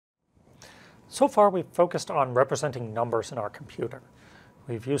So far, we've focused on representing numbers in our computer.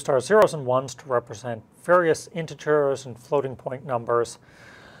 We've used our zeros and ones to represent various integers and floating point numbers.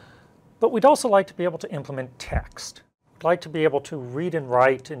 But we'd also like to be able to implement text. We'd like to be able to read and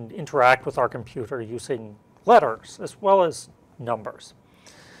write and interact with our computer using letters as well as numbers.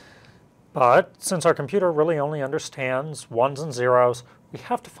 But since our computer really only understands ones and zeros, we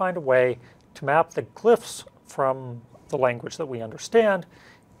have to find a way to map the glyphs from the language that we understand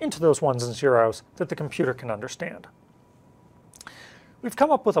into those ones and zeros that the computer can understand. We've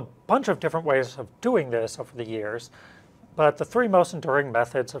come up with a bunch of different ways of doing this over the years, but the three most enduring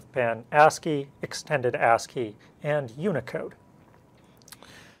methods have been ASCII, Extended ASCII, and Unicode.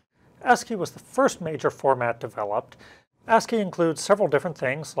 ASCII was the first major format developed. ASCII includes several different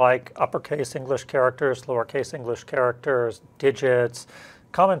things like uppercase English characters, lowercase English characters, digits,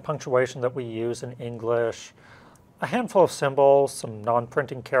 common punctuation that we use in English, a handful of symbols, some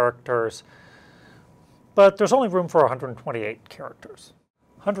non-printing characters, but there's only room for 128 characters.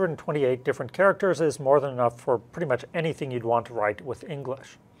 128 different characters is more than enough for pretty much anything you'd want to write with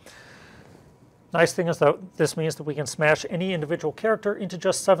English. Nice thing is that this means that we can smash any individual character into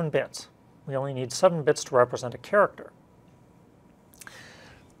just 7 bits. We only need 7 bits to represent a character.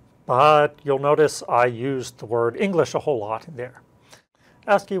 But you'll notice I used the word English a whole lot in there.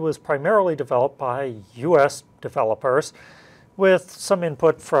 ASCII was primarily developed by US developers with some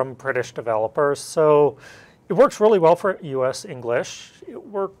input from British developers, so it works really well for US English. It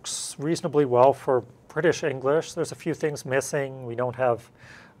works reasonably well for British English. There's a few things missing. We don't have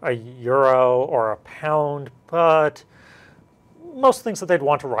a euro or a pound, but most things that they'd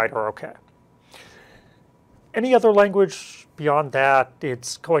want to write are okay. Any other language beyond that,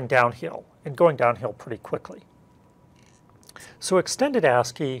 it's going downhill, and going downhill pretty quickly. So Extended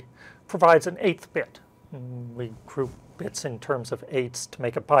ASCII provides an 8th bit. We group bits in terms of 8s to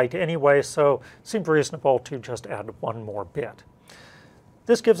make a byte anyway, so it seemed reasonable to just add 1 more bit.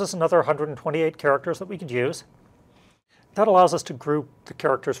 This gives us another 128 characters that we could use. That allows us to group the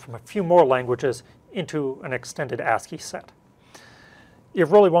characters from a few more languages into an Extended ASCII set. It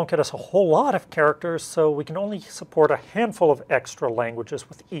really won't get us a whole lot of characters, so we can only support a handful of extra languages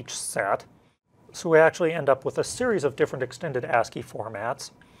with each set. So we actually end up with a series of different Extended ASCII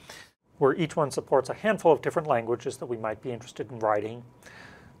formats, where each one supports a handful of different languages that we might be interested in writing.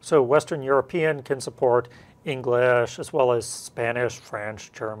 So Western European can support English as well as Spanish,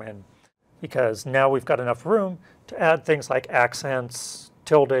 French, German, because now we've got enough room to add things like accents,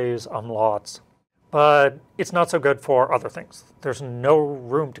 tildes, umlauts. But it's not so good for other things. There's no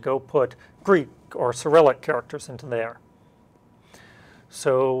room to go put Greek or Cyrillic characters into there.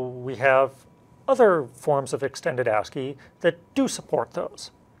 So we have other forms of Extended ASCII that do support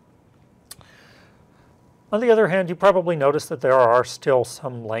those. On the other hand, you probably noticed that there are still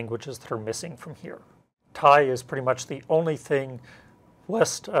some languages that are missing from here. Thai is pretty much the only thing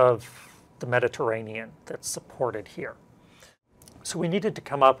west of the Mediterranean that's supported here. So we needed to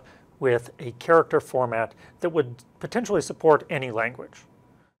come up with a character format that would potentially support any language.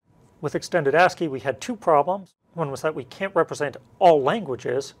 With Extended ASCII, we had 2 problems. One was that we can't represent all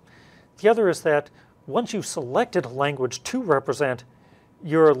languages. The other is that once you've selected a language to represent,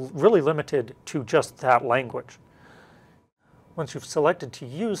 you're really limited to just that language. Once you've selected to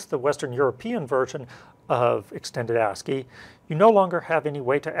use the Western European version of Extended ASCII, you no longer have any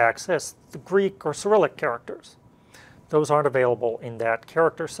way to access the Greek or Cyrillic characters. Those aren't available in that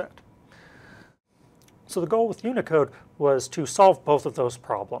character set. So the goal with Unicode was to solve both of those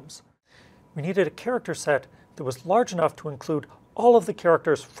problems. We needed a character set that was large enough to include all of the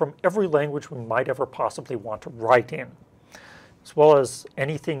characters from every language we might ever possibly want to write in, as well as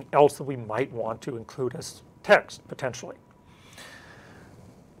anything else that we might want to include as text, potentially.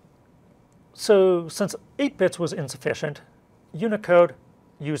 So since 8 bits was insufficient, Unicode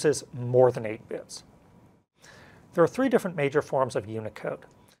uses more than 8 bits. There are 3 different major forms of Unicode.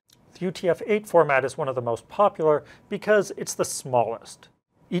 The UTF-8 format is one of the most popular because it's the smallest.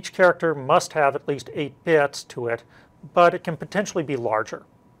 Each character must have at least 8 bits to it, but it can potentially be larger.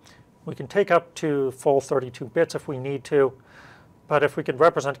 We can take up to full 32 bits if we need to, but if we can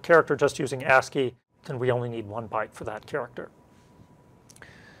represent a character just using ASCII, then we only need 1 byte for that character.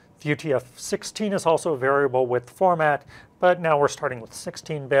 The UTF-16 is also a variable width format, but now we're starting with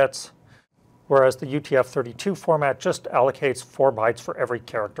 16 bits, whereas the UTF-32 format just allocates 4 bytes for every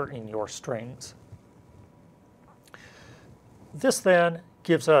character in your strings. This then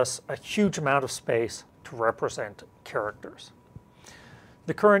gives us a huge amount of space to represent characters.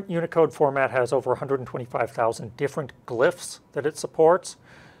 The current Unicode format has over 125,000 different glyphs that it supports,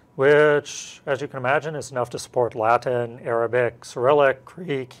 which, as you can imagine, is enough to support Latin, Arabic, Cyrillic,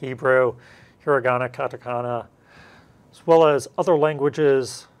 Greek, Hebrew, hiragana, katakana, as well as other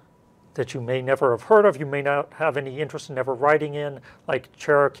languages that you may never have heard of, you may not have any interest in ever writing in, like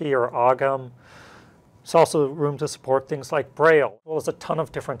Cherokee or Ogham. There's also room to support things like Braille, as well as a ton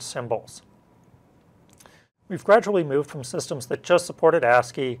of different symbols. We've gradually moved from systems that just supported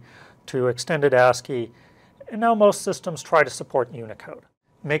ASCII to extended ASCII, and now most systems try to support Unicode.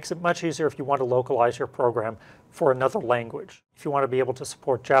 It makes it much easier if you want to localize your program for another language. If you want to be able to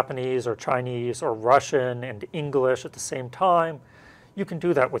support Japanese or Chinese or Russian and English at the same time, you can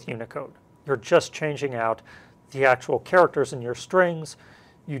do that with Unicode. You're just changing out the actual characters in your strings.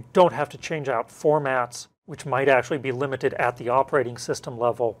 You don't have to change out formats, which might actually be limited at the operating system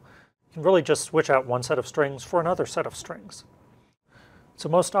level. You can really just switch out one set of strings for another set of strings. So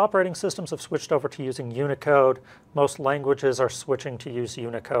most operating systems have switched over to using Unicode. Most languages are switching to use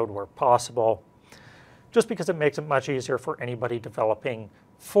Unicode where possible, just because it makes it much easier for anybody developing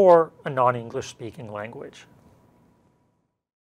for a non-English speaking language.